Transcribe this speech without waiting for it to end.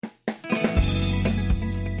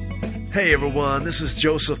Hey everyone, this is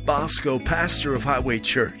Joseph Bosco, pastor of Highway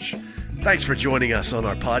Church. Thanks for joining us on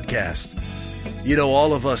our podcast. You know,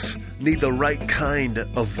 all of us need the right kind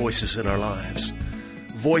of voices in our lives.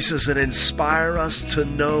 Voices that inspire us to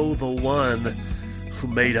know the one who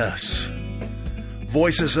made us.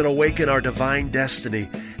 Voices that awaken our divine destiny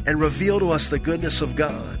and reveal to us the goodness of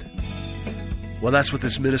God. Well, that's what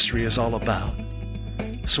this ministry is all about.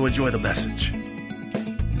 So enjoy the message.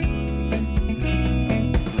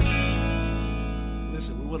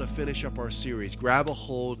 Finish up our series. Grab a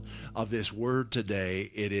hold of this word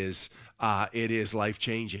today. It is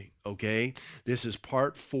life-changing, okay? This is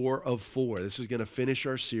part 4 of 4. This is going to finish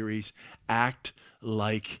our series, Act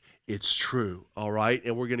Like It's True, all right?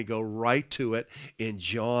 And we're going to go right to it in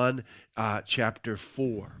John chapter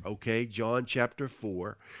 4, okay? John chapter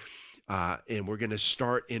 4. And we're going to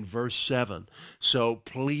start in verse 7. So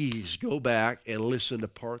please go back and listen to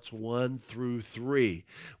parts 1 through 3.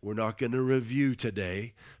 We're not going to review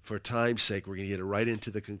today. For time's sake, we're going to get right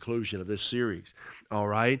into the conclusion of this series. All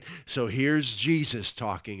right? So here's Jesus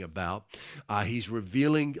talking about. He's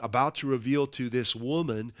about to reveal to this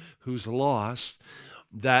woman who's lost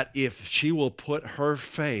that if she will put her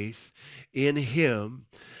faith in him,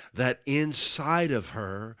 that inside of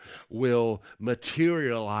her will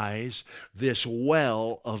materialize this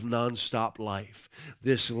well of nonstop life,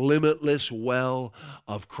 this limitless well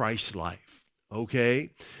of Christ life, okay?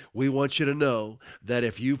 We want you to know that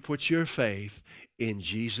if you put your faith in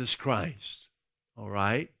Jesus Christ, all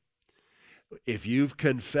right? If you've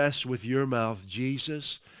confessed with your mouth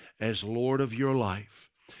Jesus as Lord of your life,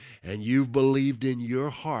 and you've believed in your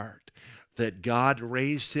heart that God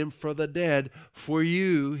raised him from the dead for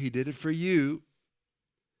you, he did it for you,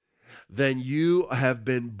 then you have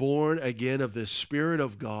been born again of the Spirit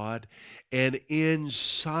of God, and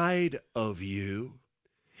inside of you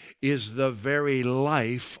is the very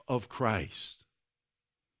life of Christ.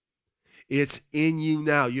 It's in you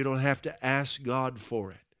now. You don't have to ask God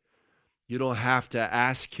for it. You don't have to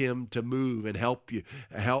ask him to move and help you,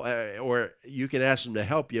 or you can ask him to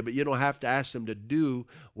help you, but you don't have to ask him to do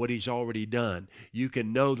what he's already done. You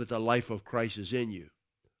can know that the life of Christ is in you.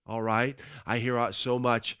 All right? I hear so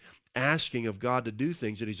much asking of God to do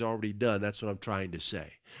things that he's already done. That's what I'm trying to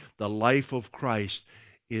say. The life of Christ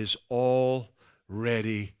is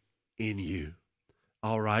already in you.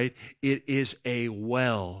 All right? It is a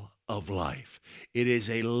well of life. It is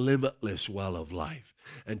a limitless well of life.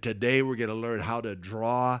 And today we're going to learn how to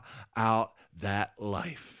draw out that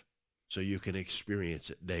life so you can experience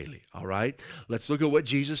it daily. All right? Let's look at what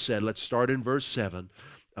Jesus said. Let's start in verse 7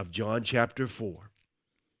 of John chapter 4.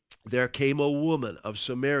 There came a woman of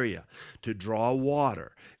Samaria to draw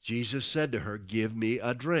water. Jesus said to her, "Give me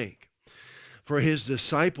a drink." For his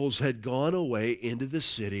disciples had gone away into the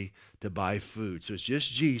city to buy food. So it's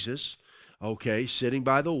just Jesus, okay, sitting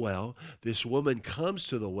by the well. This woman comes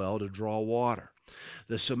to the well to draw water.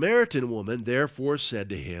 The Samaritan woman therefore said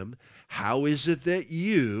to him, "How is it that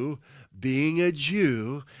you, being a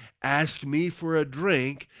Jew, ask me for a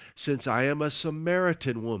drink, since I am a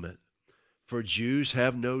Samaritan woman?" For Jews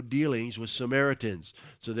have no dealings with Samaritans.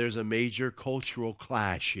 So there's a major cultural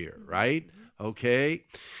clash here, right? Okay?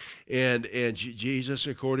 And Jesus,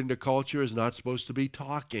 according to culture, is not supposed to be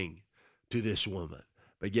talking to this woman.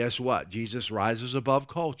 But guess what? Jesus rises above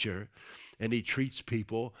culture, and he treats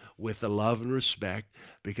people with the love and respect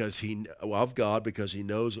of God, because he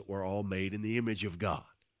knows that we're all made in the image of God.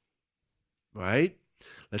 Right?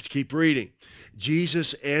 Let's keep reading.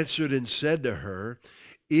 Jesus answered and said to her,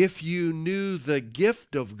 "If you knew the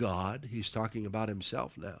gift of God," he's talking about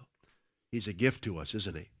himself now. He's a gift to us,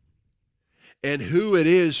 isn't he? "And who it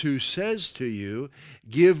is who says to you,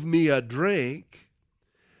 'Give me a drink,'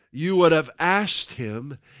 you would have asked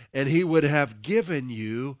him, and he would have given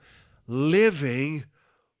you living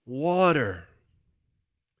water."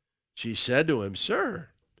 She said to him, "Sir,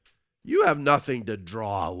 you have nothing to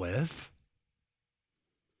draw with,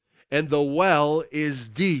 and the well is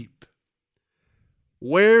deep.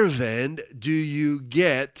 Where then do you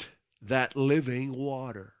get that living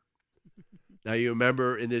water?" Now you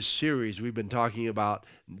remember in this series we've been talking about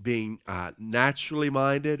being naturally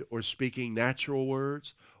minded, or speaking natural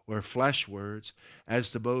words, or flesh words,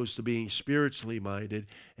 as opposed to being spiritually minded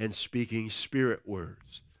and speaking spirit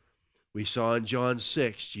words. We saw in John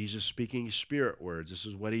 6, Jesus speaking spirit words. This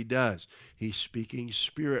is what he does. He's speaking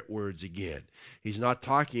spirit words again. He's not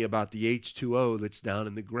talking about the H2O that's down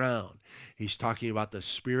in the ground. He's talking about the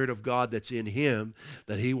Spirit of God that's in him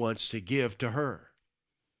that he wants to give to her.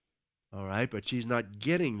 All right, but she's not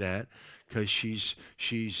getting that because she's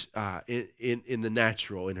in the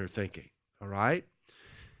natural in her thinking. All right?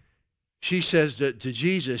 she says to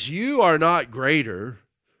Jesus, you are not greater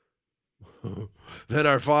than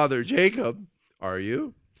our father Jacob, are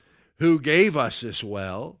you? Who gave us this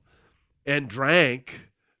well and drank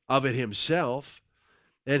of it himself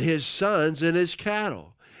and his sons and his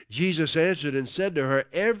cattle. Jesus answered and said to her,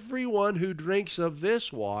 everyone who drinks of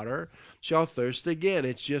this water shall thirst again.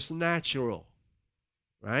 It's just natural,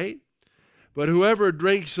 right? But whoever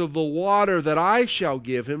drinks of the water that I shall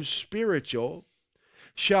give him, spiritual,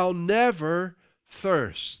 shall never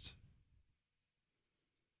thirst.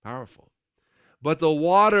 Powerful. But the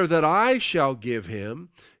water that I shall give him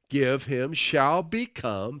shall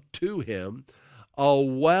become to him a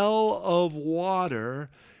well of water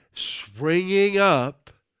springing up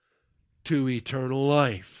to eternal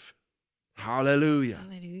life. Hallelujah.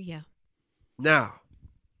 Hallelujah. Now,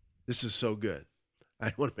 this is so good.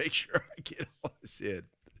 I want to make sure I get all this in.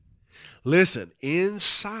 Listen,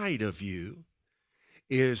 inside of you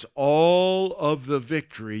is all of the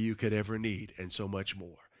victory you could ever need and so much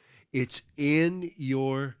more. It's in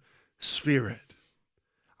your spirit.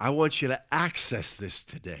 I want you to access this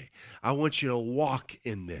today. I want you to walk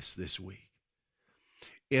in this week.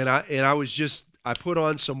 And I put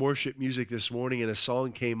on some worship music this morning, and a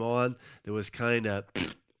song came on that was kind of,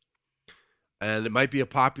 and it might be a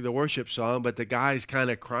popular worship song, but the guy's kind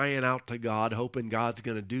of crying out to God, hoping God's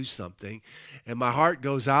going to do something. And my heart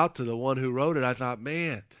goes out to the one who wrote it. I thought,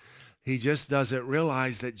 man, he just doesn't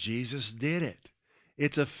realize that Jesus did it.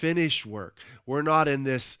 It's a finished work. We're not in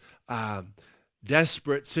this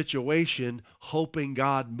desperate situation hoping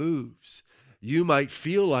God moves. You might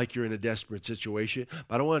feel like you're in a desperate situation,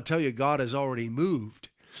 but I want to tell you, God has already moved.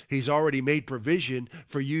 He's already made provision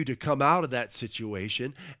for you to come out of that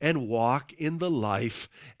situation and walk in the life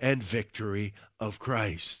and victory of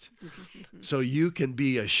Christ. So you can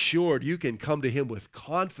be assured, you can come to him with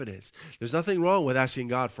confidence. There's nothing wrong with asking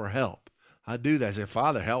God for help. I do that. I say,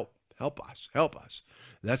 Father, help us.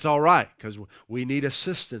 That's all right, because we need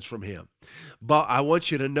assistance from him. But I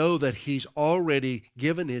want you to know that he's already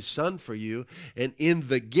given his son for you, and in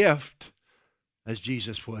the gift, as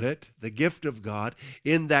Jesus put it, the gift of God,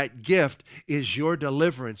 in that gift is your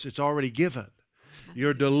deliverance. It's already given.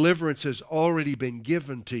 Your deliverance has already been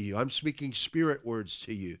given to you. I'm speaking spirit words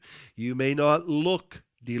to you. You may not look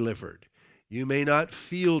delivered. You may not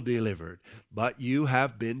feel delivered, but you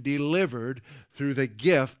have been delivered through the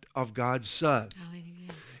gift of God's Son. Hallelujah.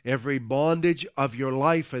 Every bondage of your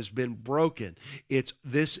life has been broken.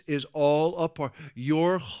 This is all a part.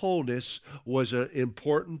 Your wholeness was an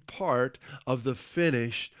important part of the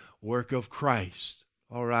finished work of Christ.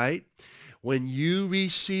 All right? When you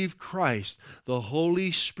receive Christ, the Holy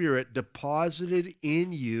Spirit deposited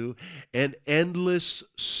in you an endless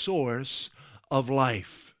source of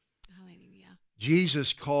life.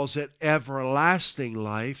 Jesus calls it everlasting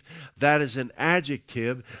life. That is an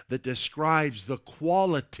adjective that describes the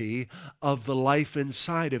quality of the life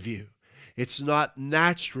inside of you. It's not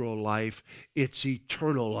natural life, it's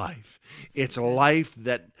eternal life. It's a life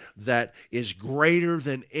that is greater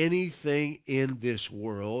than anything in this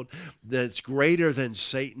world, that's greater than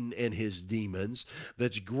Satan and his demons,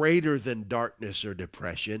 that's greater than darkness or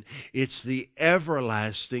depression. It's the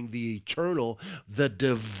everlasting, the eternal, the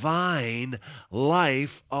divine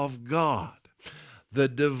life of God. The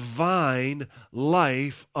divine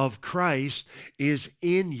life of Christ is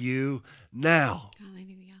in you now. Hallelujah.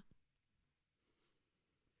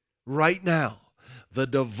 Right now, the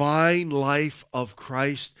divine life of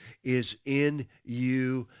Christ is in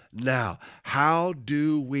you now. How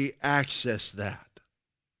do we access that?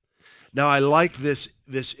 Now, I like this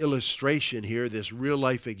illustration here, this real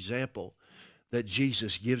life example that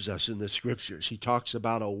Jesus gives us in the scriptures. He talks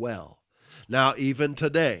about a well. Now, even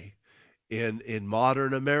today, in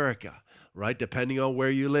modern America, right, depending on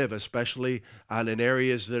where you live, especially in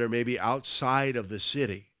areas that are maybe outside of the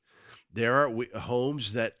city, there are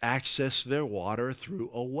homes that access their water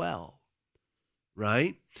through a well,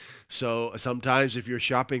 right? So sometimes if you're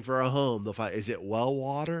shopping for a home, they'll find, is it well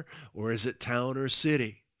water or is it town or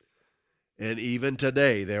city? And even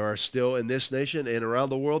today, there are still in this nation and around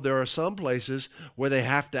the world, there are some places where they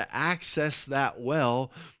have to access that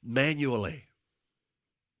well manually.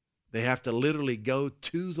 They have to literally go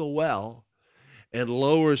to the well and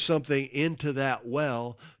lower something into that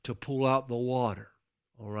well to pull out the water,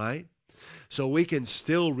 all right? So we can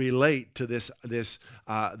still relate to this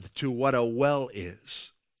to what a well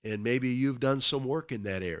is. And maybe you've done some work in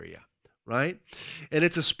that area, right? And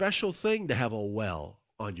it's a special thing to have a well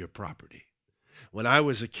on your property. When I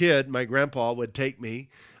was a kid, my grandpa would take me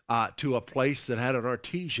to a place that had an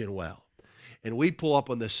artesian well. And we'd pull up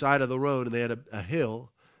on the side of the road, and they had a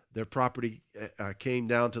hill Their property came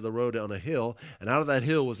down to the road on a hill, and out of that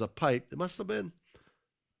hill was a pipe. It must have been,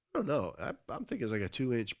 I don't know, I'm thinking it's like a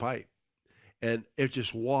 2-inch pipe. And it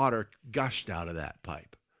just water gushed out of that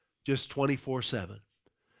pipe, just 24/7.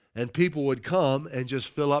 And people would come and just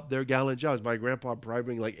fill up their gallon jugs. My grandpa would probably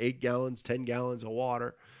bring like 8 gallons, 10 gallons of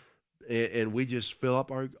water, and we just fill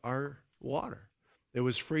up our water. It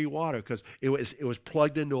was free water because it was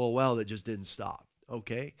plugged into a well that just didn't stop.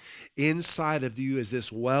 Okay? Inside of you is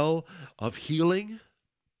this well of healing.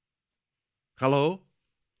 Hello?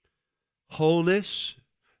 Wholeness,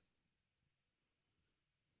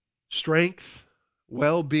 strength,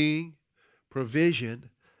 well-being, provision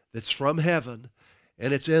that's from heaven,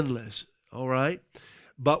 and it's endless, all right?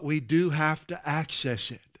 But we do have to access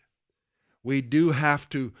it. We do have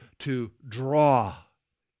to draw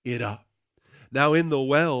it up. Now, in the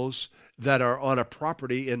wells that are on a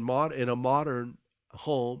property in a modern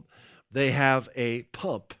home, they have a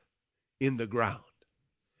pump in the ground.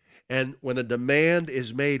 And when a demand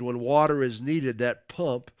is made, when water is needed, that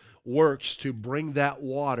pump works to bring that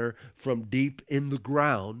water from deep in the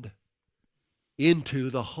ground into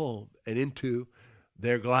the home and into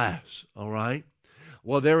their glass, all right?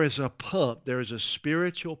 Well, there is a pump, there is a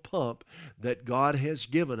spiritual pump that God has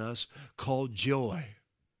given us called joy.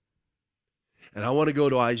 And I want to go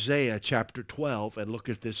to Isaiah chapter 12 and look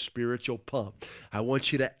at this spiritual pump. I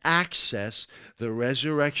want you to access the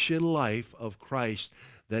resurrection life of Christ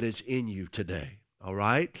that is in you today, all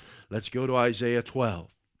right? Let's go to Isaiah 12.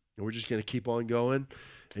 And we're just going to keep on going,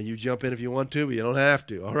 and you jump in if you want to, but you don't have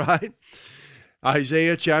to, all right?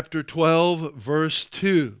 Isaiah chapter 12, verse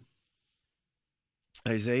 2.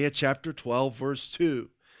 Isaiah chapter 12, verse 2.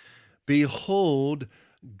 Behold,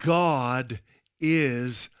 God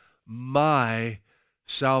is my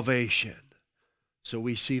salvation. So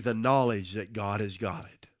we see the knowledge that God has got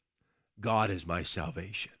it. God is my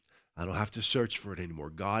salvation. I don't have to search for it anymore.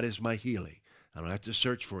 God is my healing. I don't have to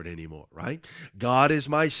search for it anymore, right? God is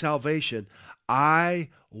my salvation. I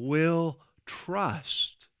will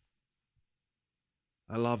trust.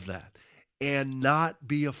 I love that. And not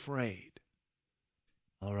be afraid.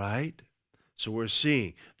 All right? So we're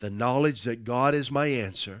seeing the knowledge that God is my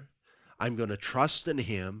answer. I'm going to trust in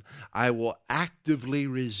Him. I will actively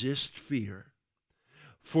resist fear.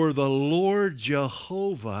 For the Lord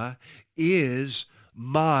Jehovah is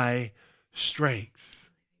my strength.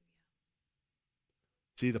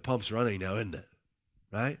 See, the pump's running now, isn't it?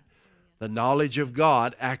 Right? The knowledge of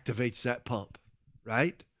God activates that pump.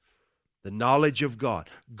 Right? The knowledge of God.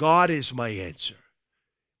 God is my answer.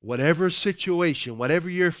 Whatever situation, whatever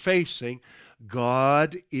you're facing,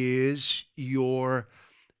 God is your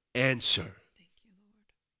answer. Thank you,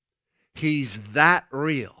 Lord. He's that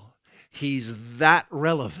real. He's that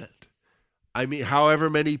relevant. I mean, however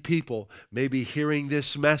many people may be hearing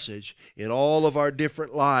this message in all of our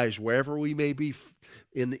different lives, wherever we may be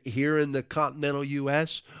here in the continental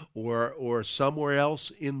U.S. or somewhere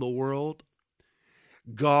else in the world,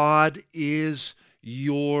 God is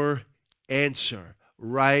your answer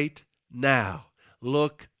right now.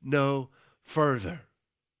 Look no further.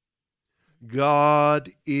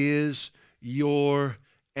 God is your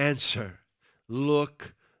answer.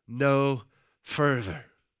 Look no further.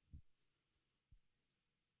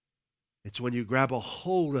 It's when you grab a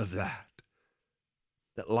hold of that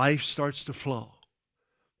life starts to flow.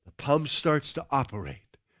 The pump starts to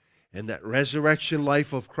operate. And that resurrection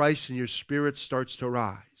life of Christ in your spirit starts to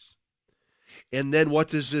rise. And then what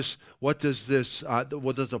does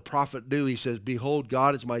the prophet do? He says, behold,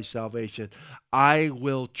 God is my salvation. I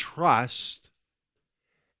will trust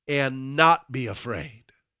and not be afraid.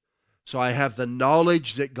 So I have the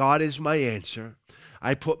knowledge that God is my answer.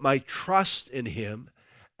 I put my trust in Him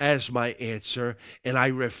as my answer, and I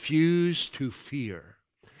refuse to fear.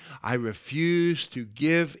 I refuse to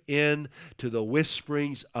give in to the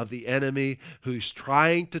whisperings of the enemy who's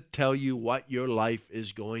trying to tell you what your life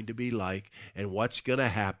is going to be like and what's going to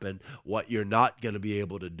happen, what you're not going to be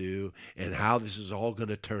able to do, and how this is all going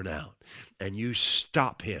to turn out. And you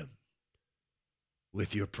stop him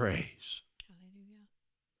with your praise.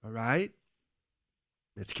 Hallelujah. All right?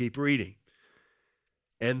 Let's keep reading.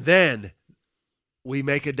 And then we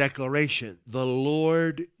make a declaration. The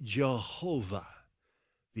Lord Jehovah,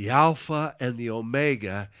 the Alpha and the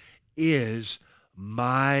Omega, is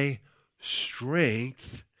my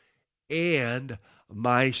strength and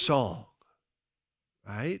my song.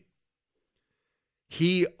 Right?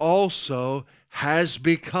 He also has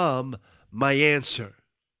become my answer.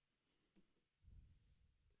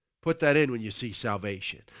 Put that in when you see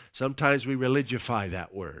salvation. Sometimes we religify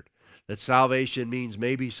that word. That salvation means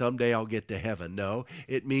maybe someday I'll get to heaven. No,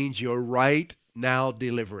 it means you're right now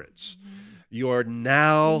deliverance, your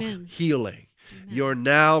now Amen. healing, Amen. your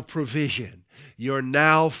now provision, your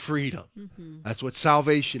now freedom. Mhm. That's what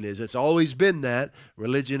salvation is. It's always been that.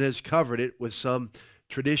 Religion has covered it with some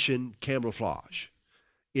tradition camouflage.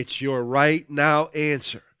 It's your right now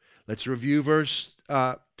answer. Let's review verse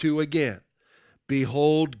 2 again.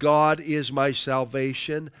 Behold, God is my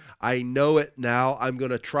salvation. I know it now. I'm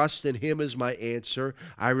going to trust in him as my answer.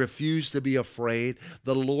 I refuse to be afraid.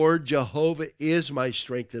 The Lord Jehovah is my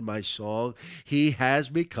strength and my song. He has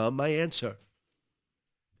become my answer.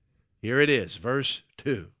 Here it is, verse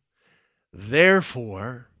 2.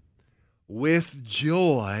 Therefore, with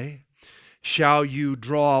joy shall you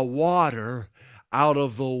draw water out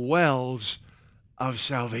of the wells of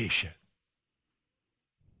salvation.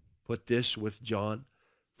 Put this with John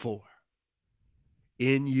 4.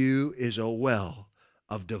 In you is a well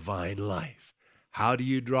of divine life. How do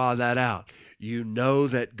you draw that out? You know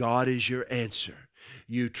that God is your answer.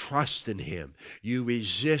 You trust in him. You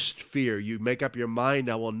resist fear. You make up your mind,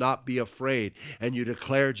 I will not be afraid. And you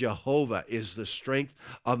declare Jehovah is the strength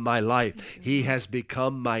of my life. He has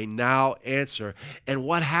become my now answer. And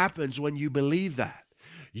what happens when you believe that?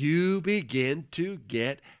 You begin to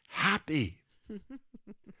get happy.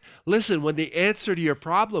 Listen, when the answer to your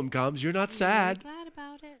problem comes, you're not sad. You're glad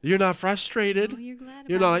about it. You're not frustrated. No, you're glad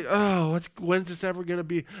You're about not like, oh, when's this ever going to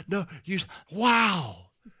be? No, wow.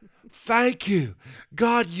 Thank you.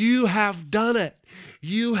 God, you have done it.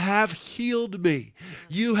 You have healed me.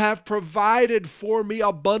 You have provided for me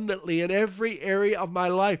abundantly in every area of my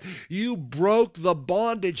life. You broke the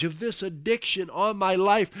bondage of this addiction on my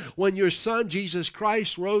life when your son, Jesus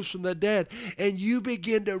Christ, rose from the dead. And you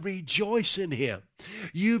begin to rejoice in him.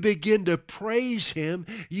 You begin to praise him.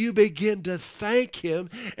 You begin to thank him.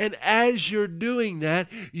 And as you're doing that,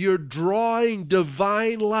 you're drawing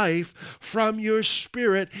divine life from your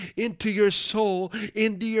spirit into your soul,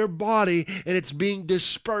 into your body, and it's being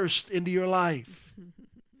dispersed into your life.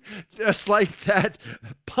 Just like that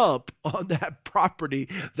pump on that property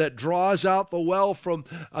that draws out the well from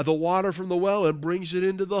the water from the well and brings it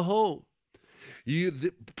into the home.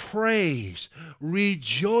 Praise,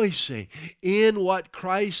 rejoicing in what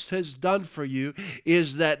Christ has done for you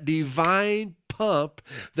is that divine pump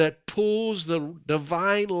that pulls the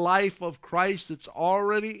divine life of Christ that's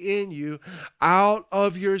already in you out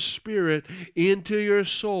of your spirit into your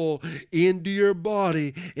soul, into your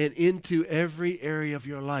body, and into every area of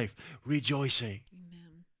your life. Rejoicing.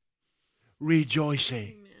 Amen. Rejoicing.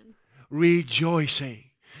 Amen. Rejoicing.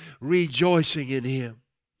 Rejoicing in him.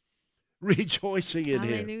 Rejoicing in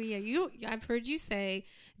him. Hallelujah. I've heard you say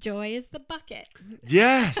joy is the bucket.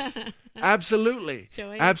 Yes, absolutely.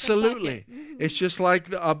 Joy is Absolutely. the bucket. It's just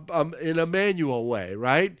like in a manual way,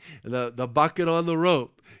 right? The bucket on the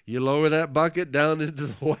rope. You lower that bucket down into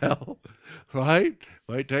the well, right?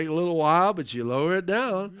 Might take a little while, but you lower it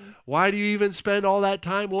down. Mm-hmm. Why do you even spend all that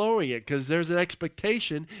time lowering it? Because there's an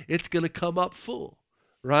expectation it's going to come up full,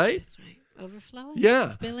 right? That's right. Overflowing. Yeah.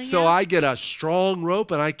 Spilling So out. I get a strong rope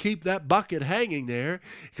and I keep that bucket hanging there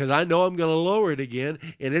because I know I'm going to lower it again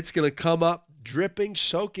and it's going to come up dripping,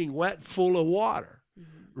 soaking wet, full of water.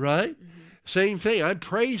 Mm-hmm. Right? Mm-hmm. Same thing. I'm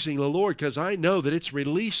praising the Lord because I know that it's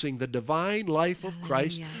releasing the divine life of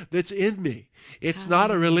Christ Hallelujah. that's in me. It's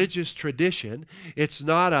not a religious tradition. It's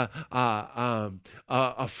not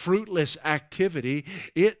a fruitless activity.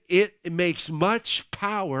 It makes much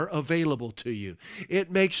power available to you.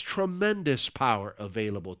 It makes tremendous power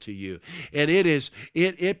available to you, and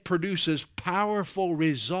it produces powerful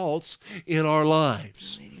results in our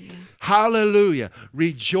lives. Hallelujah. Hallelujah.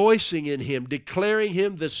 Rejoicing in him, declaring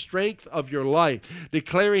him the strength of your life,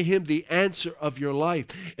 declaring him the answer of your life,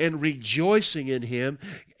 and rejoicing in him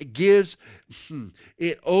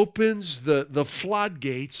it opens the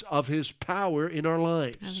floodgates of his power in our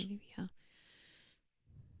lives. Hallelujah.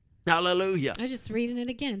 Hallelujah. I'm just reading it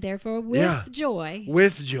again. Therefore, with joy,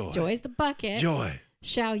 With joy. joy is the bucket, Joy.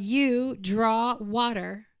 shall you draw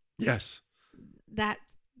water. Yes. That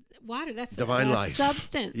water, that's Divine a life.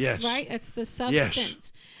 substance, Yes. right? It's the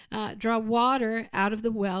substance. Draw water out of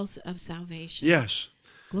the wells of salvation. Yes.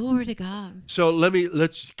 Glory to God. So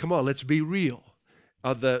let's be real.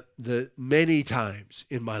 The many times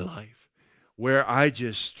in my life where I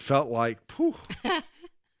just felt like,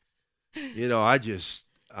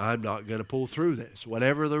 I'm not going to pull through this.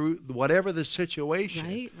 Whatever the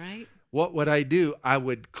situation. Right. What would I do? I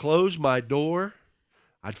would close my door.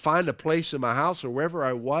 I'd find a place in my house or wherever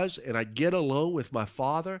I was, and I'd get alone with my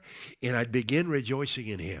Father, and I'd begin rejoicing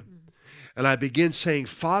in him. And I begin saying,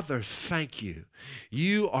 Father, thank you.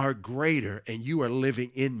 You are greater and you are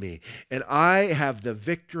living in me. And I have the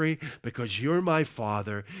victory because you're my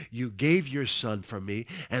Father. You gave your Son for me.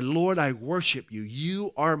 And Lord, I worship you.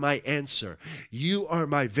 You are my answer. You are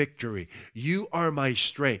my victory. You are my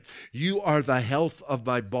strength. You are the health of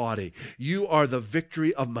my body. You are the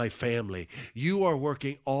victory of my family. You are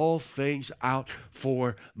working all things out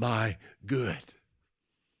for my good.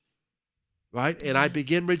 Right? And I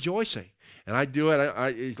begin rejoicing. And I do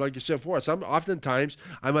it, like you said before, oftentimes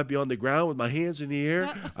I might be on the ground with my hands in the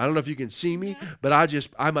air. I don't know if you can see me, but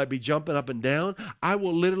I might be jumping up and down. I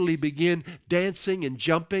will literally begin dancing and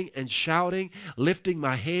jumping and shouting, lifting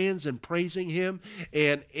my hands and praising him.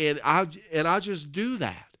 And I'll just do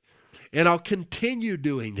that. And I'll continue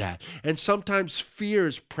doing that. And sometimes fear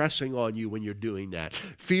is pressing on you when you're doing that.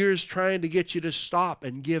 Fear is trying to get you to stop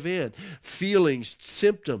and give in. Feelings,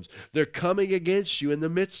 symptoms, they're coming against you in the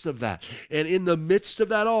midst of that. And in the midst of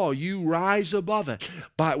that all, you rise above it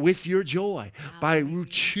with your joy, by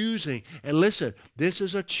choosing. And listen, this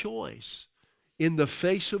is a choice. In the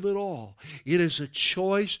face of it all, it is a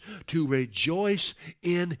choice to rejoice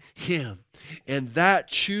in him. And that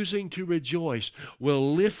choosing to rejoice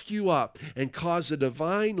will lift you up and cause the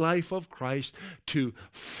divine life of Christ to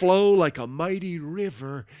flow like a mighty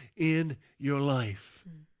river in your life.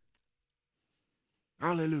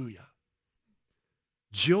 Hallelujah.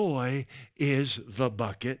 Joy is the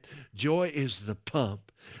bucket. Joy is the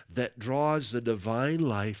pump that draws the divine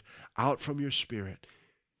life out from your spirit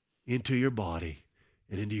into your body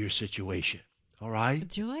and into your situation. All right?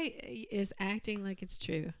 Joy is acting like it's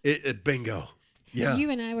true. Bingo. Yeah. You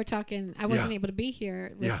and I were talking. I wasn't able to be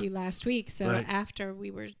here with you last week. So after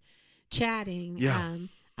we were chatting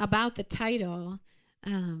about the title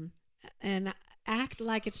and act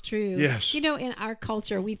like it's true. Yes. You know, in our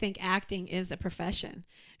culture, we think acting is a profession.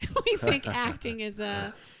 We think acting is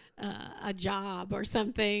a job or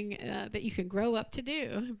something that you can grow up to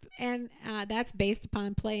do. And that's based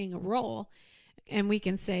upon playing a role. And we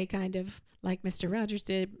can say, kind of like Mr. Rogers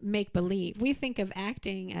did, make believe. We think of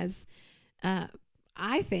acting as,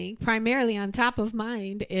 I think, primarily on top of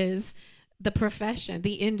mind is the profession,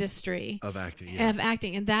 the industry of acting. Yeah. Of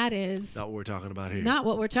acting. And that is not what we're talking about here. Not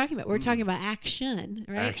what we're talking about. We're talking about action,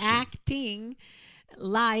 right? Acting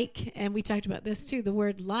like, and we talked about this too, the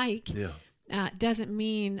word like doesn't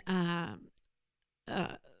mean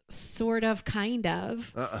sort of, kind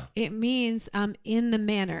of. It means in the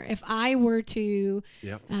manner. If I were to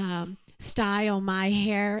style my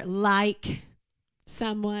hair like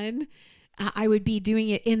someone, I would be doing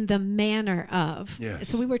it in the manner of. Yes.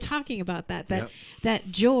 So we were talking about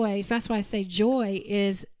that joy. So that's why I say joy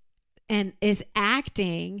is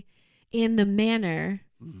acting in the manner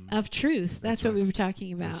of truth. That's what we were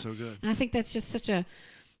talking about. That's so good. And I think that's just such a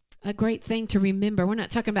great thing to remember. We're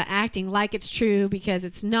not talking about acting like it's true because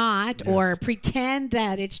it's not, or pretend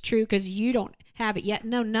that it's true because you don't have it yet.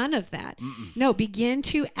 No, none of that. No, begin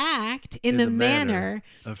to act in the manner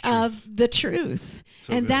of the truth.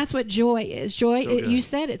 So and that's what joy is. Joy, you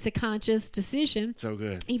said it's a conscious decision. So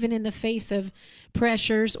good. Even in the face of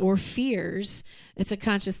pressures or fears, it's a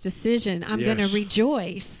conscious decision. I'm going to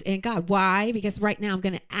rejoice in God. Why? Because right now I'm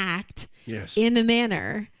going to act in the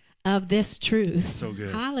manner of this truth. So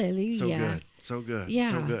good. Hallelujah. So good. So good.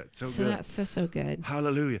 Yeah. So good. So good. That's so good.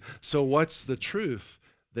 Hallelujah. So what's the truth?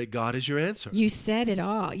 That God is your answer. You said it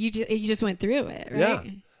all. You just went through it, right? Yeah.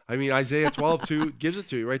 I mean, Isaiah 12:2 gives it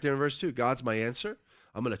to you right there in verse 2. God's my answer.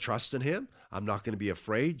 I'm going to trust in him. I'm not going to be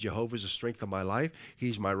afraid. Jehovah's the strength of my life.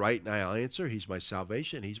 He's my right now answer. He's my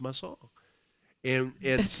salvation. He's my song. And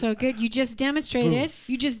that's so good. You just demonstrated.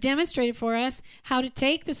 You just demonstrated for us how to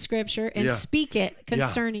take the scripture and speak it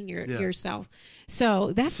concerning yourself.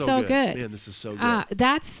 So that's so good. Man, this is so good.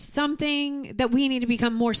 That's something that we need to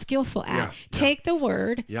become more skillful at. Take the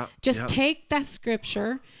word. Just take that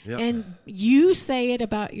scripture and you say it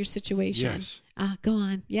about your situation. Yes. Go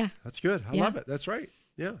on. Yeah. That's good. I love it. That's right.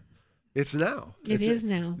 Yeah. It's now. It is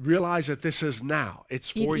now. Realize that this is now. It's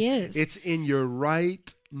for you. It's in your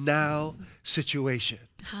right now situation.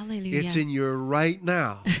 Hallelujah. It's in your right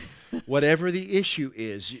now. Whatever the issue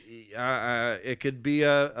is, it could be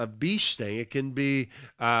a bee sting. It can be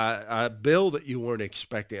a bill that you weren't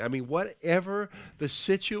expecting. I mean, whatever the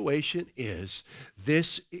situation is,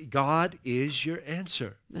 God is your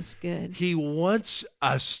answer. That's good. He wants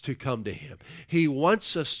us to come to him. He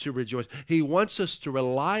wants us to rejoice. He wants us to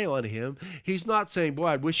rely on him. He's not saying, boy,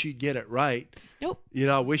 I wish you'd get it right. Nope.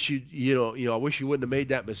 I wish I wish you wouldn't have made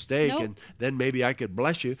that mistake, and then maybe I could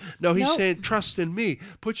bless you. No, he's saying, trust in me.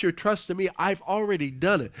 Put your trust in me. I've already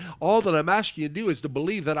done it. All that I'm asking you to do is to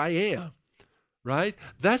believe that I am. right?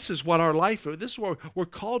 This is what our life is. This is what we're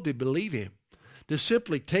called to believe him, to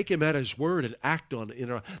simply take him at his word and act on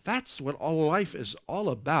it. That's what all life is all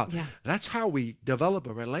about. Yeah. That's how we develop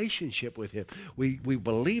a relationship with him. We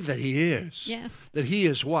believe that he is. Yes. That he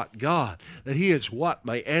is what? God. That he is what?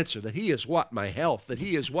 My answer. That he is what? My health. That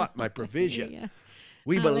he is what? My provision. Yeah.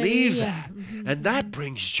 We believe Hallelujah. that. And that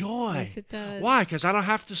brings joy. Yes, it does. Why? Because I don't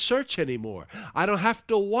have to search anymore. I don't have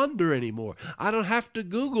to wonder anymore. I don't have to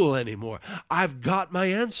Google anymore. I've got my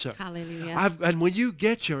answer. Hallelujah. And when you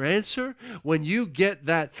get your answer, when you get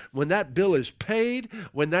that, when that bill is paid,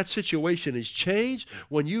 when that situation is changed,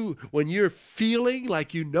 when you're feeling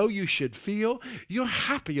like you know you should feel, you're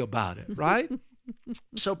happy about it, right?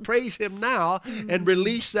 So praise him now and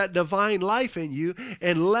release that divine life in you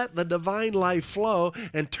and let the divine life flow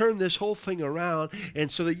and turn this whole thing around,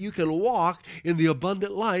 and so that you can walk in the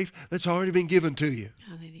abundant life that's already been given to you.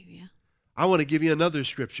 Hallelujah. I want to give you another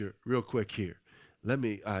scripture real quick here. Let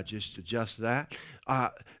me just adjust that.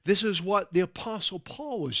 This is what the Apostle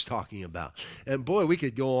Paul was talking about. And boy, we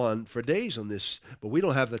could go on for days on this, but we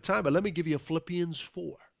don't have the time. But let me give you Philippians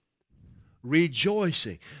 4.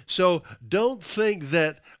 Rejoicing. So don't think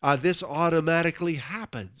that this automatically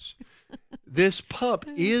happens. This pump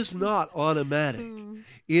is not automatic.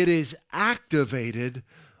 It is activated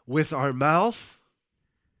with our mouth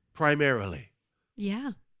primarily.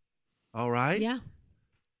 Yeah. All right? Yeah.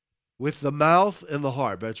 With the mouth and the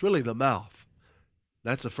heart, but it's really the mouth.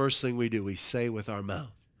 That's the first thing we do. We say with our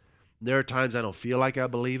mouth. There are times I don't feel like I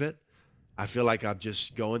believe it. I feel like I'm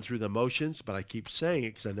just going through the motions, but I keep saying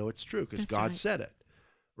it because I know it's true, because God right. said it,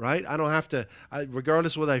 right? I don't have to,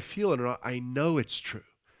 regardless of whether I feel it or not, I know it's true.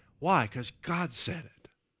 Why? Because God said it.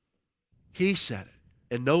 He said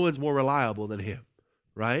it, and no one's more reliable than him,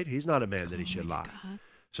 right? He's not a man that he should lie. God.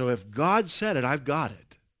 So if God said it, I've got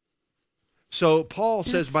it. So Paul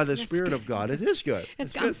says by the Spirit good. of God, it is good.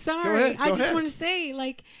 It's good. I'm sorry. Go ahead. I Go just ahead. want to say,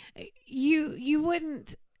 like, you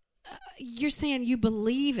wouldn't. You're saying you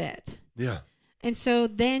believe it. Yeah. And so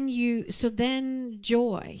then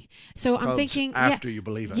joy. So I'm Comes thinking after you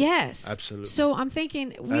believe it. Yes. Absolutely. So I'm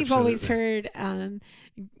thinking we've always heard,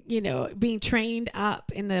 being trained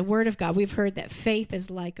up in the Word of God, we've heard that faith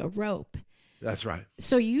is like a rope. That's right.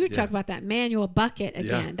 So you talk about that manual bucket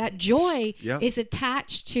again. Yeah. That joy Yep. is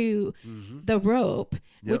attached to the rope,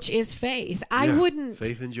 Yep. which is faith.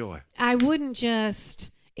 Faith and joy. I wouldn't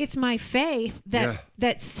just. It's my faith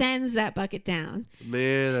that sends that bucket down.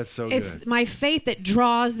 Man, that's so It's good. my faith that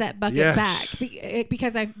draws that bucket Yes. back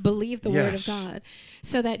because I believe the Word of Yes. God.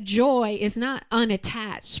 So that joy is not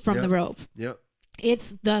unattached from the rope. Yep.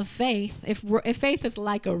 It's the faith. If faith is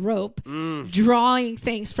like a rope, drawing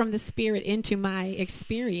things from the Spirit into my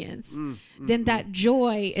experience, then that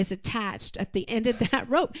joy is attached at the end of that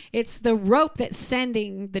rope. It's the rope that's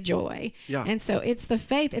sending the joy. Yeah. And so it's the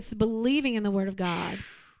faith, it's the believing in the Word of God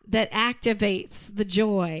that activates the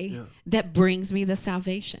joy that brings me the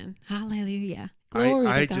salvation. Hallelujah.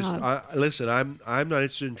 Glory to God. Listen, I'm not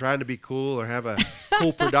interested in trying to be cool or have a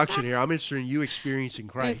cool production here. I'm interested in you experiencing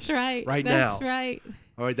Christ. That's right. Right now. That's right.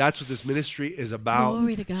 All right, that's what this ministry is about.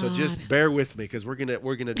 Glory to So God. just bear with me, because we're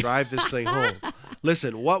gonna drive this thing home.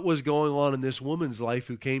 Listen, what was going on in this woman's life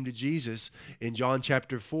who came to Jesus in John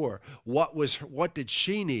chapter 4? What did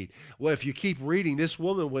she need? Well, if you keep reading, this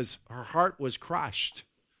woman her heart was crushed.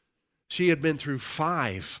 She had been through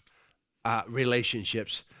 5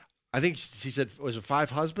 relationships. I think she said, was it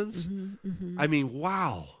 5 husbands? I mean,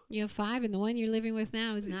 wow. You have 5, and the one you're living with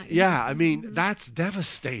now is not yours. Yeah, I mean, that's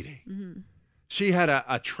devastating. She had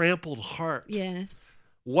a trampled heart. Yes.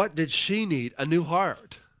 What did she need? A new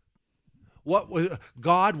heart.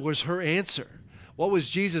 God was her answer. What was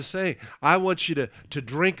Jesus saying? I want you to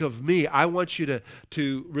drink of me. I want you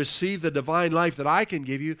to receive the divine life that I can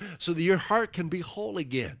give you, so that your heart can be whole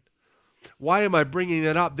again. Why am I bringing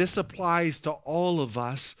that up? This applies to all of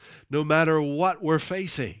us, no matter what we're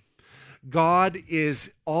facing. God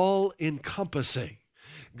is all-encompassing.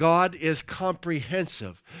 God is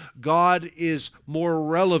comprehensive. God is more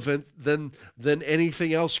relevant than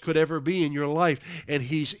anything else could ever be in your life. And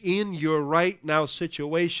He's in your right now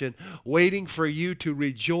situation, waiting for you to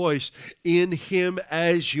rejoice in Him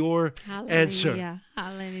as your answer.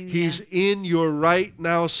 Hallelujah. He's in your right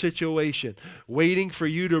now situation, waiting for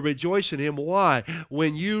you to rejoice in Him. Why?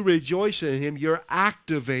 When you rejoice in Him, you're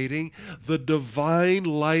activating the divine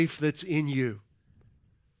life that's in you.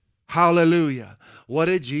 Hallelujah. What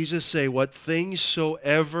did Jesus say? What things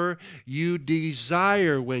soever you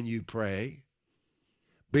desire when you pray,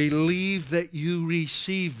 believe that you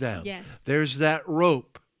receive them. Yes. There's that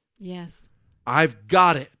rope. Yes. I've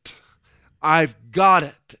got it. I've got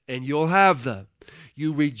it. And you'll have them.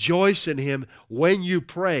 You rejoice in him when you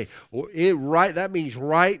pray. That means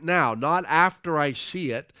right now, not after I see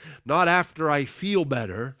it, not after I feel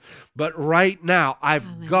better, but right now.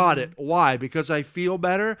 I've got it. Why? Because I feel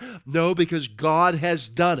better? No, because God has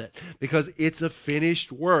done it. Because it's a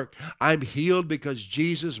finished work. I'm healed because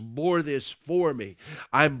Jesus bore this for me.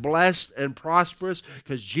 I'm blessed and prosperous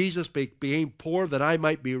because Jesus became poor that I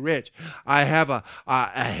might be rich. I have a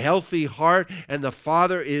healthy heart, and the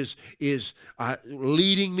Father is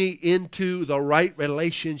leading me into the right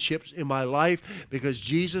relationships in my life because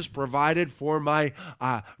Jesus provided for my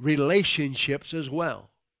relationships as well.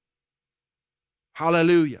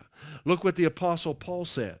 Hallelujah. Look what the Apostle Paul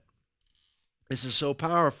said. This is so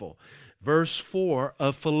powerful. Verse 4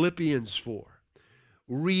 of Philippians 4.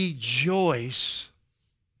 Rejoice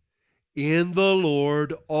in the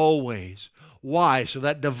Lord always. Why? So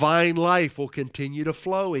that divine life will continue to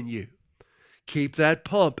flow in you. Keep that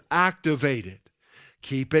pump activated.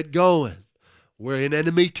 Keep it going. We're in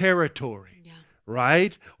enemy territory,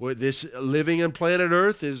 right? Where this living on planet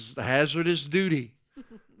Earth is hazardous duty.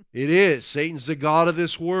 It is. Satan's the god of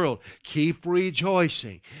this world. Keep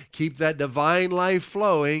rejoicing. Keep that divine life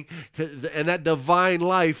flowing, and that divine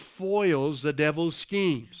life foils the devil's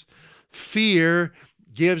schemes. Fear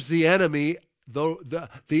gives the enemy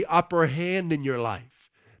the upper hand in your life.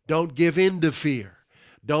 Don't give in to fear.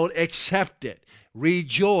 Don't accept it.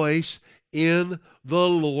 Rejoice in the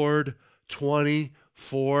Lord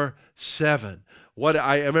 24/7.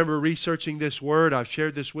 I remember researching this word. I've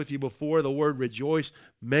shared this with you before, the word rejoice,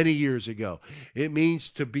 many years ago. It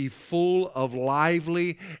means to be full of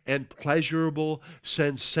lively and pleasurable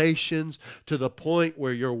sensations to the point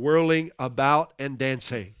where you're whirling about and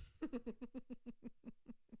dancing.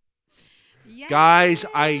 Yes. Guys,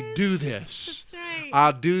 I do this. That's right.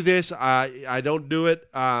 I'll do this. I don't do it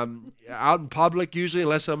out in public usually,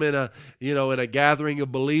 unless I'm in a gathering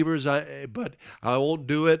of believers. But I won't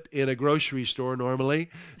do it in a grocery store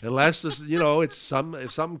normally, unless this, if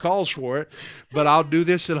something calls for it. But I'll do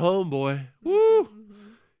this at home, boy. Woo!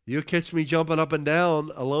 You'll catch me jumping up and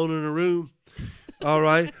down alone in a room. All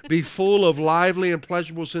right. Be full of lively and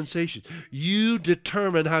pleasurable sensations. You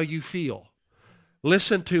determine how you feel.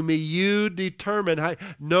 Listen to me. You determine how.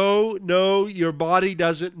 No, your body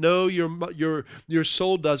doesn't. No, your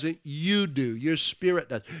soul doesn't. You do. Your spirit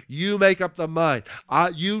does. You make up the mind.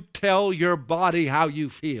 You tell your body how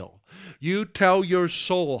you feel. You tell your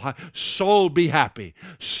soul, soul be happy,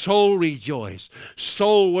 soul rejoice,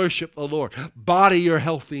 soul worship the Lord. Body, you're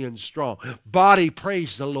healthy and strong. Body,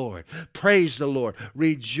 praise the Lord. Praise the Lord.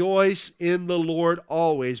 Rejoice in the Lord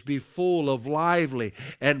always. Be full of lively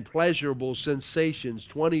and pleasurable sensations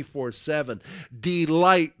 24/7.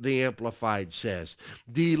 Delight, the Amplified says.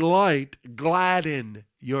 Delight, gladden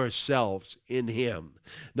yourselves in Him.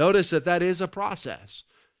 Notice that is a process,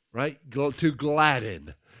 right? To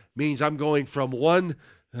gladden means I'm going from one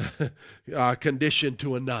condition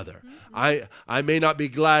to another. Mm-hmm. I may not be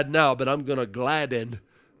glad now, but I'm going to gladden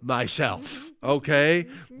myself. Okay?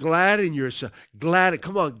 Gladden yourself.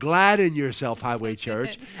 Come on, gladden yourself, Highway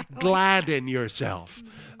Church. Gladden yourself.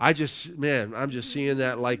 I'm just seeing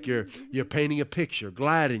that like you're painting a picture.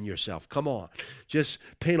 Gladden yourself. Come on. Just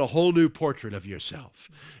paint a whole new portrait of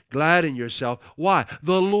yourself. Gladden yourself. Why?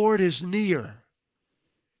 The Lord is near.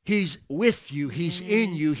 He's with you. He's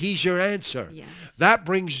in you. He's your answer. Yes. That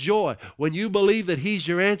brings joy. When you believe that He's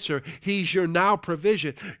your answer, He's your now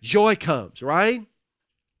provision, joy comes, right?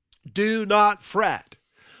 Do not fret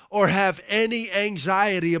or have any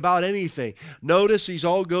anxiety about anything. Notice these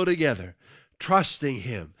all go together. Trusting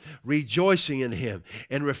Him, rejoicing in Him,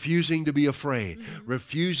 and refusing to be afraid,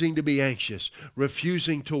 refusing to be anxious,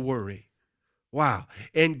 refusing to worry. Wow.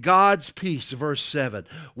 And God's peace, verse 7,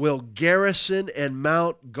 will garrison and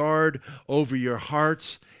mount guard over your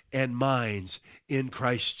hearts and minds in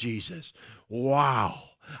Christ Jesus. Wow.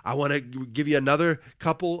 I want to give you another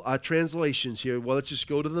couple translations here. Well, let's just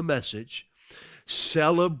go to the Message.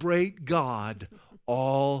 Celebrate God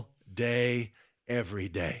all day, every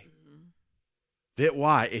day.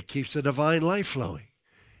 Why? It keeps the divine life flowing.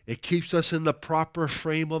 It keeps us in the proper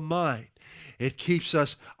frame of mind. It keeps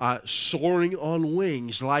us soaring on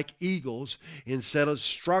wings like eagles instead of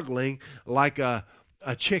struggling like a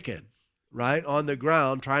chicken, right, on the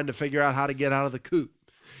ground trying to figure out how to get out of the coop.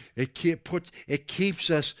 It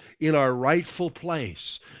keeps us in our rightful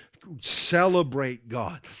place. Celebrate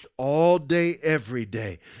God all day, every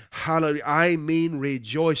day. Hallelujah. I mean,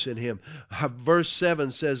 rejoice in Him. Verse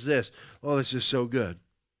 7 says this. Oh, this is so good.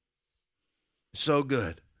 So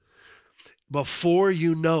good. Before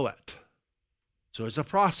you know it. So it's a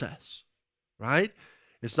process, right?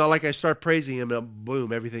 It's not like I start praising Him and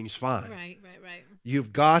boom, everything's fine. Right.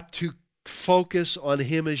 You've got to focus on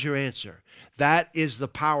him as your answer. That is the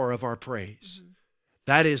power of our praise.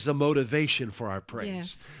 That is the motivation for our praise.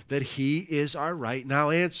 Yes. That he is our right now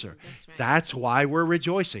answer. That's right. That's why we're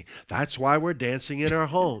rejoicing. That's why we're dancing in our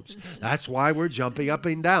homes. That's why we're jumping up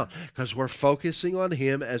and down, because we're focusing on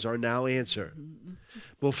him as our now answer.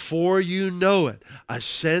 Before you know it, a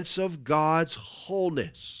sense of God's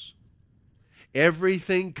wholeness,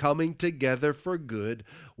 everything coming together for good,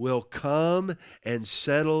 will come and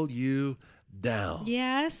settle you down.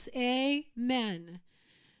 Yes, amen.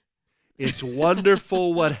 It's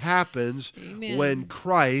wonderful what happens Amen. when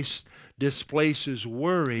Christ displaces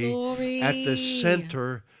worry Glory. at the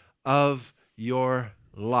center of your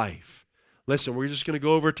life. Listen, we're just going to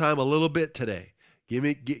go over time a little bit today.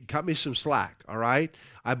 Cut me some slack, all right?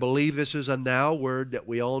 I believe this is a now word that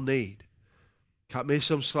we all need. Cut me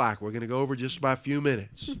some slack. We're going to go over just about a few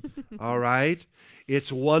minutes, all right?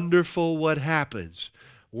 It's wonderful what happens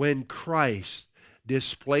when Christ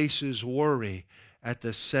displaces worry at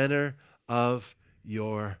the center of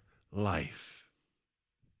your life.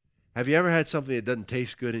 Have you ever had something that doesn't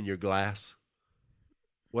taste good in your glass?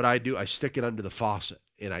 What I do, I stick it under the faucet,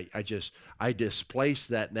 and I displace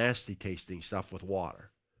that nasty tasting stuff with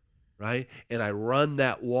water, right? And I run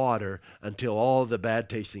that water until all the bad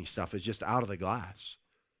tasting stuff is just out of the glass.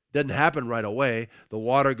 Doesn't happen right away. The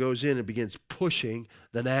water goes in and begins pushing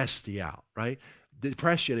the nasty out, right?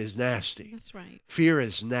 Depression is nasty. That's right. Fear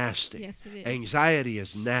is nasty. Yes, it is. Anxiety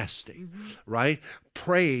is nasty, right?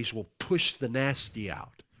 Praise will push the nasty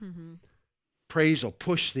out. Praise will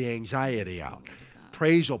push the anxiety out.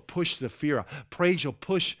 Praise will push the fear out. Praise will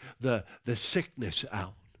push the sickness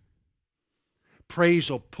out.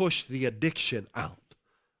 Praise will push the addiction out.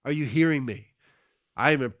 Are you hearing me?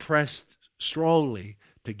 I am impressed strongly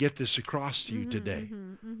to get this across to you today.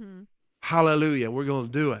 Hallelujah. We're going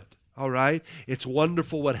to do it. All right? It's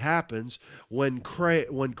wonderful what happens when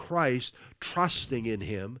Christ, trusting in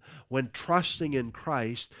him, when trusting in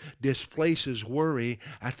Christ, displaces worry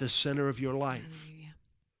at the center of your life. Hallelujah.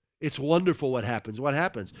 It's wonderful what happens. What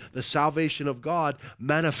happens? The salvation of God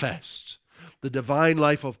manifests. The divine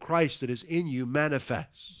life of Christ that is in you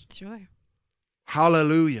manifests. Sure.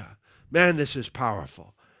 Hallelujah. Man, this is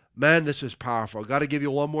powerful. Man, this is powerful. Got to give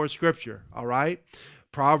you one more scripture, all right?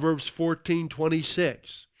 Proverbs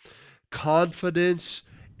 14:26. Confidence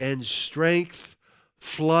and strength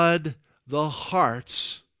flood the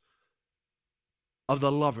hearts of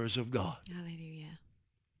the lovers of God. Hallelujah.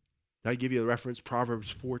 Did I give you the reference? Proverbs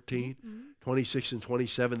 14, 26 and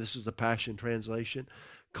 27. This is the Passion Translation.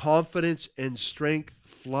 Confidence and strength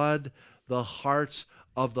flood the hearts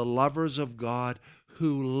of the lovers of God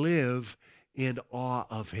who live in awe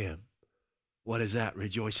of him. What is that?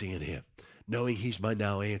 Rejoicing in him. Knowing he's my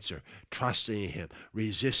now answer, trusting in him,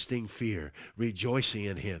 resisting fear, rejoicing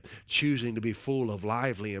in him, choosing to be full of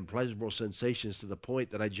lively and pleasurable sensations to the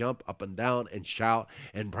point that I jump up and down and shout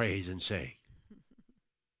and praise and sing.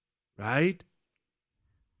 Right?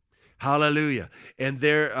 Hallelujah. And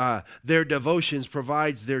their devotions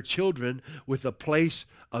provides their children with a place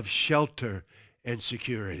of shelter and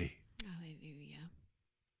security.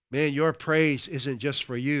 Man, your praise isn't just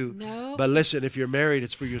for you. No. But listen, if you're married,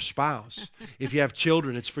 it's for your spouse. If you have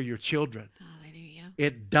children, it's for your children. Hallelujah.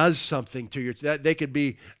 It does something to your... They could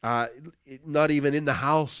be not even in the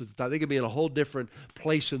house. They could be in a whole different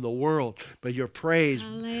place in the world. But your praise,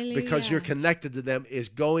 Hallelujah. because you're connected to them, is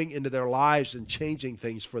going into their lives and changing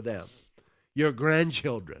things for them. Your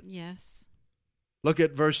grandchildren. Yes. Look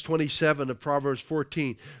at verse 27 of Proverbs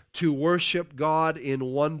 14. To worship God in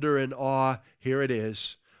wonder and awe, here it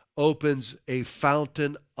is, opens a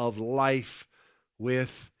fountain of life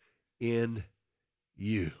within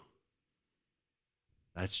you.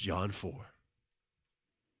 That's John 4.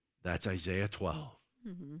 That's Isaiah 12.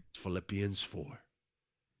 It's Philippians 4.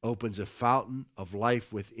 Opens a fountain of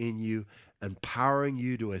life within you, empowering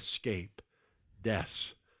you to escape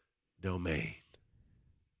death's domain.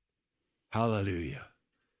 Hallelujah.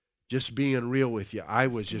 Just being real with you, I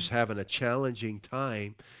was just having a challenging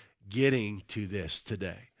time getting to this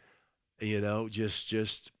today. You know,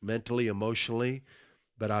 just mentally, emotionally.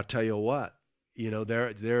 But I'll tell you what, you know,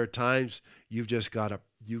 there are times you've got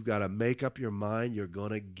to make up your mind you're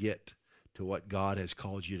going to get to what God has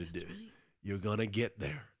called you to do. Right. You're going to get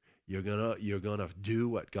there. You're going to do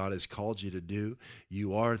what God has called you to do.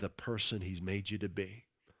 You are the person he's made you to be.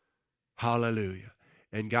 Hallelujah.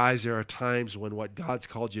 And guys, there are times when what God's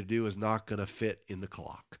called you to do is not going to fit in the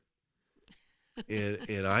clock.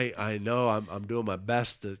 And I know I'm doing my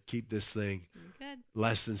best to keep this thing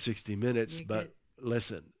less than 60 minutes, You're but good.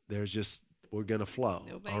 listen, we're going to flow.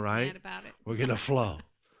 Nobody's all right? mad about it. We're going to flow.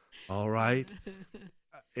 All right?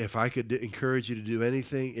 If I could encourage you to do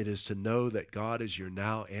anything, it is to know that God is your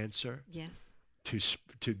now answer. Yes.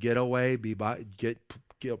 To get away,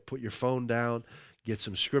 put your phone down, get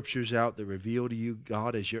some scriptures out that reveal to you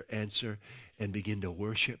God is your answer, and begin to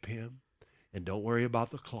worship him. And don't worry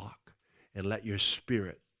about the clock, and let your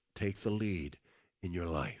spirit take the lead in your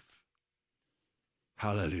life.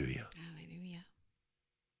 Hallelujah. Hallelujah.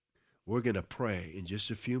 We're going to pray in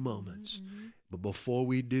just a few moments. Mm-hmm. But before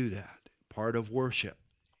we do that, part of worship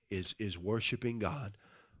is worshiping God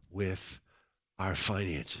with our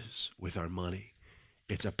finances, with our money.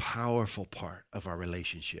 It's a powerful part of our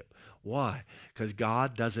relationship. Why? Because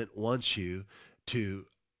God doesn't want you to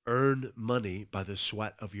earn money by the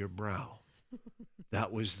sweat of your brow.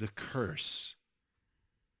 That was the curse.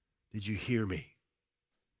 Did you hear me?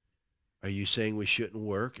 Are you saying we shouldn't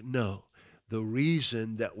work? No. The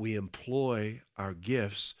reason that we employ our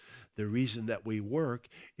gifts, the reason that we work,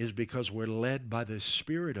 is because we're led by the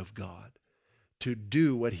Spirit of God to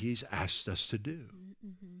do what he's asked us to do.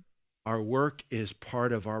 Mm-hmm. Our work is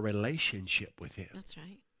part of our relationship with him. That's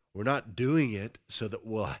right. We're not doing it so that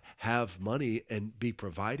we'll have money and be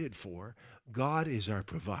provided for. God is our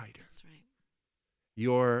provider. That's right.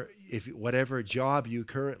 Whatever job you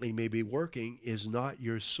currently may be working is not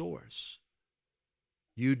your source.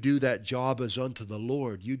 You do that job as unto the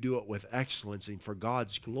Lord. You do it with excellence and for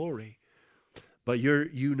God's glory. But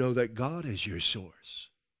you know that God is your source,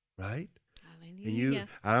 right? Hallelujah.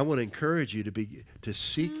 And I want to encourage you to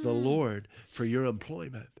seek the Lord for your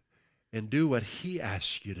employment and do what he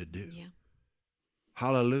asks you to do. Yeah.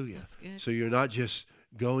 Hallelujah. That's good. So you're not just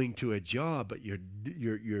going to a job, but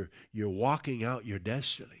you're walking out your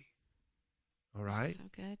destiny. All right? That's so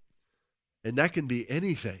good. And that can be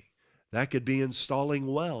anything. That could be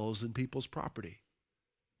installing wells in people's property.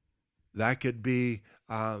 That could be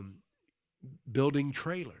building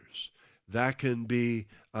trailers. That can be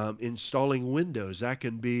installing windows. That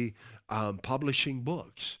can be publishing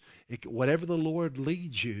books. Whatever the Lord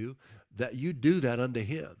leads you, that you do that unto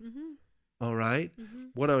him. Mm-hmm. All right? Mm-hmm.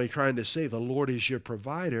 What am I trying to say? The Lord is your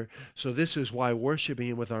provider. So this is why worshiping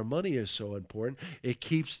him with our money is so important. It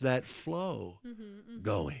keeps that flow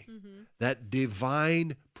going. Mm-hmm. That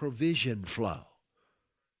divine provision flow.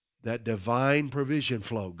 That divine provision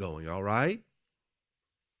flow going, all right?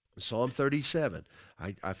 Psalm 37.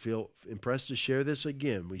 I feel impressed to share this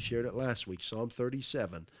again. We shared it last week. Psalm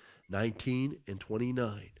 37, 19 and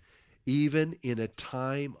 29. Even in a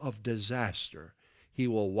time of disaster, he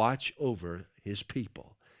will watch over his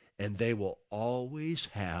people, and they will always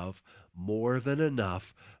have more than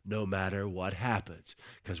enough no matter what happens,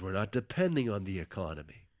 because we're not depending on the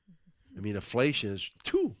economy. I mean, inflation is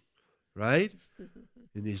right,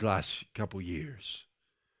 in these last couple years.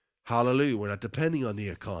 Hallelujah. We're not depending on the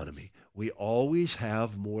economy. We always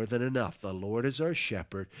have more than enough. The Lord is our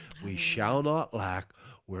shepherd. We shall not lack.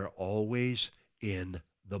 We're always in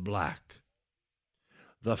the black.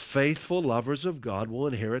 The faithful lovers of God will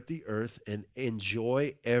inherit the earth and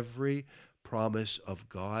enjoy every promise of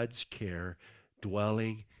God's care,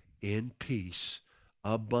 dwelling in peace,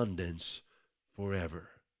 abundance forever.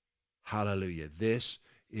 Hallelujah. This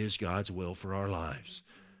is God's will for our lives.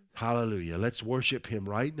 Hallelujah. Let's worship him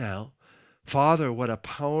right now. Father, what a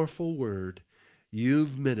powerful word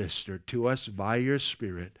you've ministered to us by your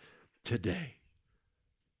Spirit today.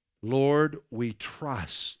 Lord, we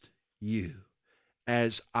trust you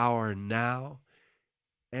as our now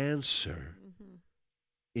answer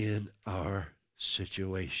in our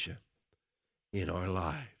situation, in our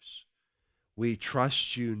lives. We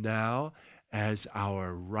trust you now as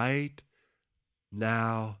our right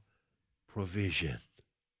now provision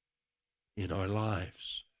in our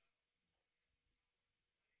lives.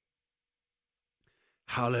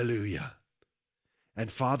 Hallelujah.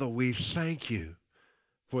 And Father, we thank you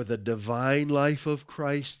for the divine life of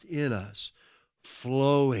Christ in us,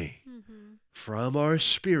 flowing from our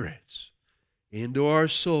spirits into our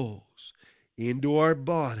souls, into our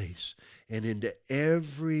bodies, and into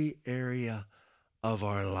every area of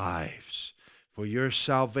our lives. For your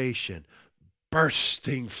salvation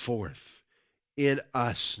bursting forth in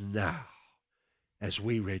us now as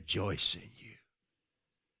we rejoice in you.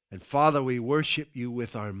 And Father, we worship you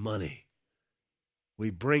with our money. We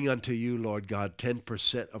bring unto you, Lord God,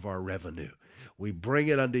 10% of our revenue. We bring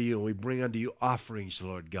it unto you, and we bring unto you offerings,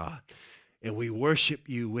 Lord God. And we worship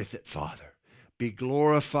you with it, Father. Be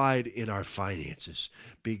glorified in our finances.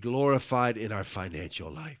 Be glorified in our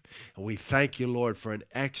financial life. And we thank you, Lord, for an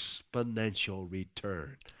exponential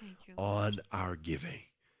return on our giving.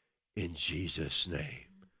 In Jesus' name,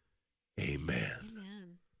 amen.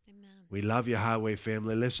 Amen. We love you, Highway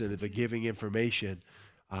family. Listen, the giving information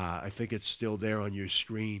I think it's still there on your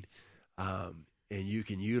screen, and you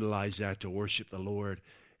can utilize that to worship the Lord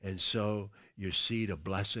and sow your seed of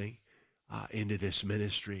blessing into this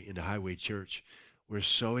ministry, into Highway Church. We're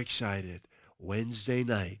so excited. Wednesday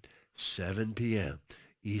night, 7 p.m.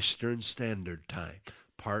 Eastern Standard Time,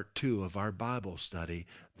 part 2 of our Bible study,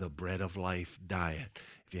 the Bread of Life Diet.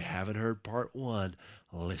 If you haven't heard part 1,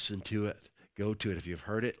 listen to it. Go to it. If you've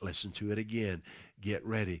heard it, listen to it again. Get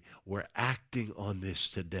ready. We're acting on this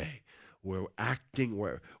today. We're acting,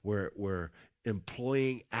 we're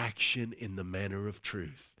employing action in the manner of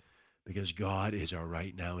truth, because God is our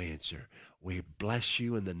right now answer. We bless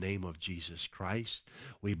you in the name of Jesus Christ.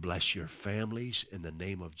 We bless your families in the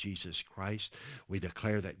name of Jesus Christ. We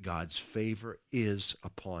declare that God's favor is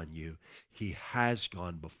upon you. He has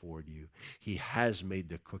gone before you. He has made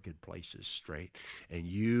the crooked places straight. And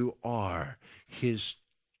you are his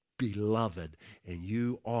beloved, and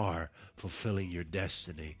you are fulfilling your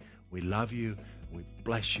destiny. We love you. We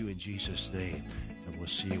bless you in Jesus' name. And we'll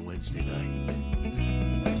see you Wednesday night.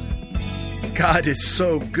 God is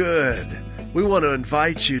so good. We want to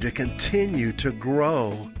invite you to continue to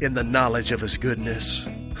grow in the knowledge of his goodness,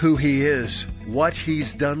 who he is, what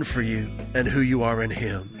he's done for you, and who you are in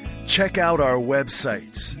him. Check out our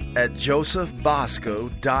websites at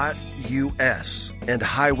josephbosco.us and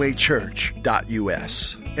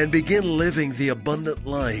highwaychurch.us and begin living the abundant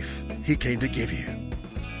life he came to give you.